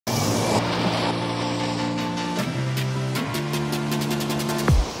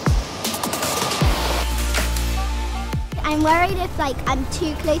I'm worried if I'm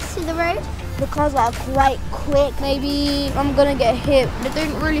too close to the road. The cars are quite quick. Maybe I'm gonna get hit. I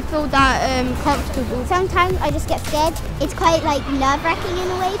don't really feel that comfortable. Sometimes I just get scared. It's quite nerve-wracking in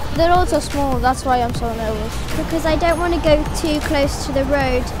a way. They're also small, that's why I'm so nervous. Because I don't want to go too close to the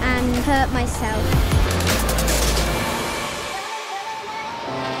road and hurt myself.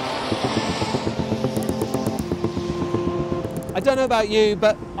 I don't know about you,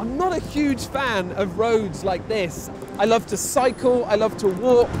 but I'm not a huge fan of roads like this. I love to cycle, I love to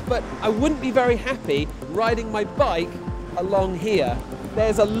walk, but I wouldn't be very happy riding my bike along here.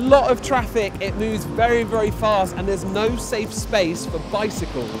 There's a lot of traffic, it moves very, very fast, and there's no safe space for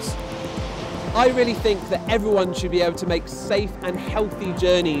bicycles. I really think that everyone should be able to make safe and healthy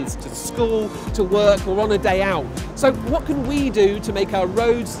journeys to school, to work, or on a day out. So what can we do to make our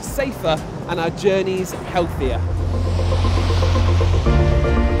roads safer and our journeys healthier?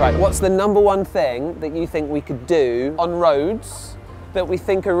 Right, what's the #1 thing that you think we could do on roads that we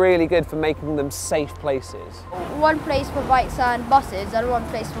think are really good for making them safe places? One place for bikes and buses and one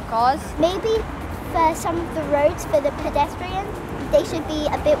place for cars. Maybe for some of the roads for the pedestrians, they should be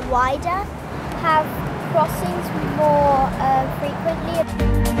a bit wider, have crossings more frequently.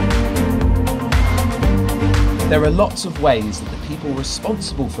 There are lots of ways that the people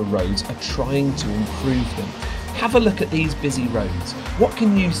responsible for roads are trying to improve them. Have a look at these busy roads. What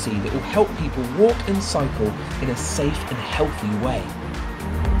can you see that will help people walk and cycle in a safe and healthy way?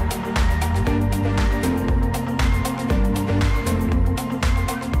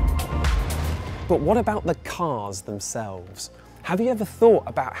 But what about the cars themselves? Have you ever thought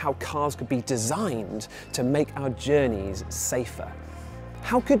about how cars could be designed to make our journeys safer?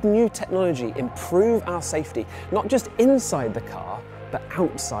 How could new technology improve our safety, not just inside the car, but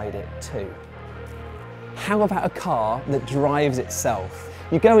outside it too? How about a car that drives itself?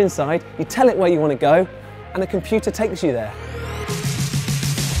 You go inside, you tell it where you want to go, and a computer takes you there.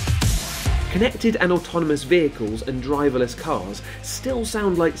 Connected and autonomous vehicles and driverless cars still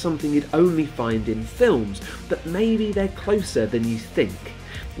sound like something you'd only find in films, but maybe they're closer than you think.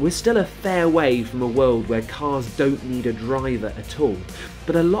 We're still a fair way from a world where cars don't need a driver at all,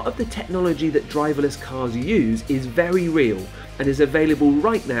 but a lot of the technology that driverless cars use is very real and is available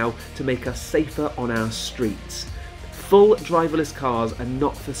right now to make us safer on our streets. Full driverless cars are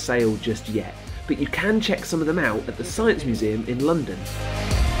not for sale just yet, but you can check some of them out at the Science Museum in London.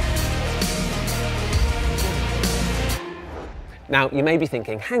 Now, you may be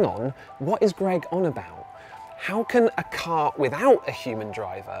thinking, hang on, what is Greg on about? How can a car without a human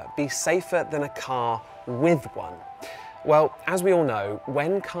driver be safer than a car with one? Well, as we all know,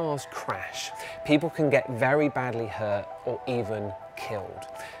 when cars crash, people can get very badly hurt or even killed.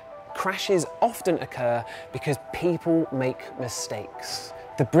 Crashes often occur because people make mistakes.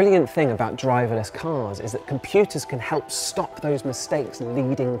 The brilliant thing about driverless cars is that computers can help stop those mistakes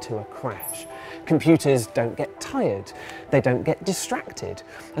leading to a crash. Computers don't get tired, they don't get distracted,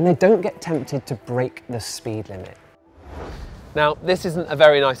 and they don't get tempted to break the speed limit. Now, this isn't a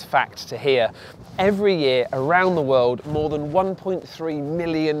very nice fact to hear. Every year around the world, more than 1.3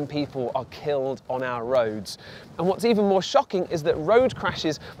 million people are killed on our roads. And what's even more shocking is that road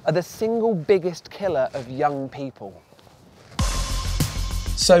crashes are the single biggest killer of young people.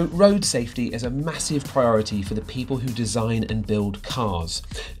 So road safety is a massive priority for the people who design and build cars.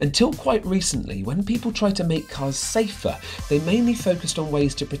 Until quite recently, when people tried to make cars safer, they mainly focused on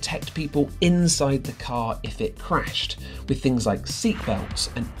ways to protect people inside the car if it crashed, with things like seatbelts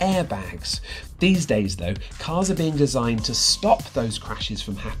and airbags. These days though, cars are being designed to stop those crashes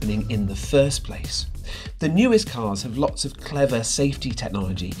from happening in the first place. The newest cars have lots of clever safety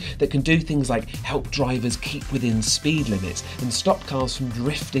technology that can do things like help drivers keep within speed limits and stop cars from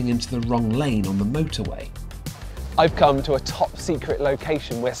drifting into the wrong lane on the motorway. I've come to a top secret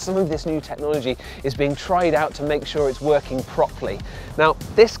location where some of this new technology is being tried out to make sure it's working properly. Now,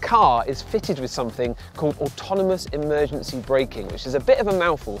 this car is fitted with something called autonomous emergency braking, which is a bit of a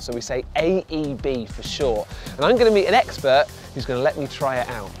mouthful, so we say AEB for short. And I'm going to meet an expert who's going to let me try it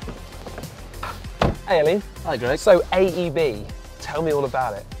out. Hey Eileen. Hi Greg. So AEB, tell me all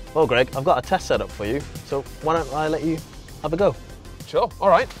about it. Well Greg, I've got a test set up for you, so why don't I let you have a go? Sure, all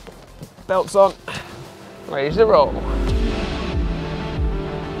right. Belts on, ready to roll.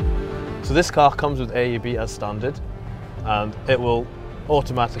 So this car comes with AEB as standard, and it will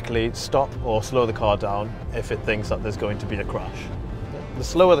automatically stop or slow the car down if it thinks that there's going to be a crash. The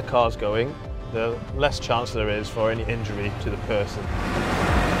slower the car's going, the less chance there is for any injury to the person.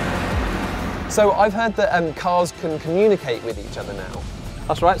 So I've heard that cars can communicate with each other now.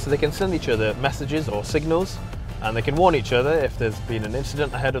 That's right, so they can send each other messages or signals, and they can warn each other if there's been an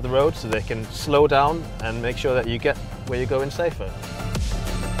incident ahead of the road, so they can slow down and make sure that you get where you're going safer.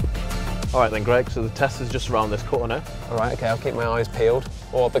 All right then, Greg, so the test is just around this corner. All right, okay, I'll keep my eyes peeled.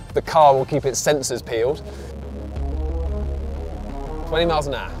 Or the car will keep its sensors peeled. 20 miles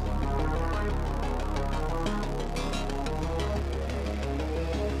an hour.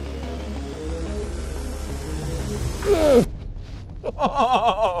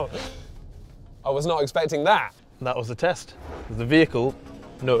 I was not expecting that. And that was the test. The vehicle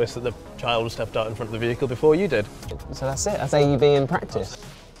noticed that the child stepped out in front of the vehicle before you did. So that's it, that's AEB in practice.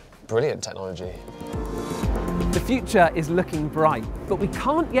 Brilliant technology. The future is looking bright, but we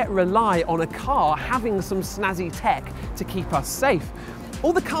can't yet rely on a car having some snazzy tech to keep us safe.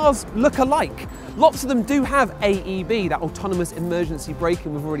 All the cars look alike. Lots of them do have AEB, that autonomous emergency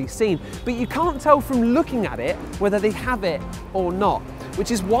braking we've already seen, but you can't tell from looking at it whether they have it or not, which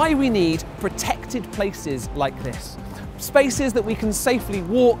is why we need protected places like this. Spaces that we can safely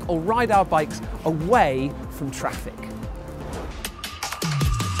walk or ride our bikes away from traffic.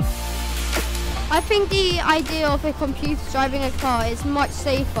 I think the idea of a computer driving a car is much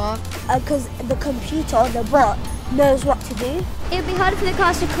safer. Because the computer or the bot knows what to do. It would be harder for the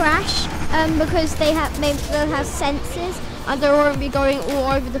cars to crash because they'll have sensors. And they won't be going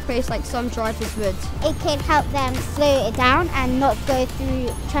all over the place like some drivers would. It can help them slow it down and not go through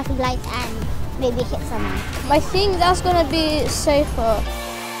traffic lights and maybe hit someone. I think that's going to be safer.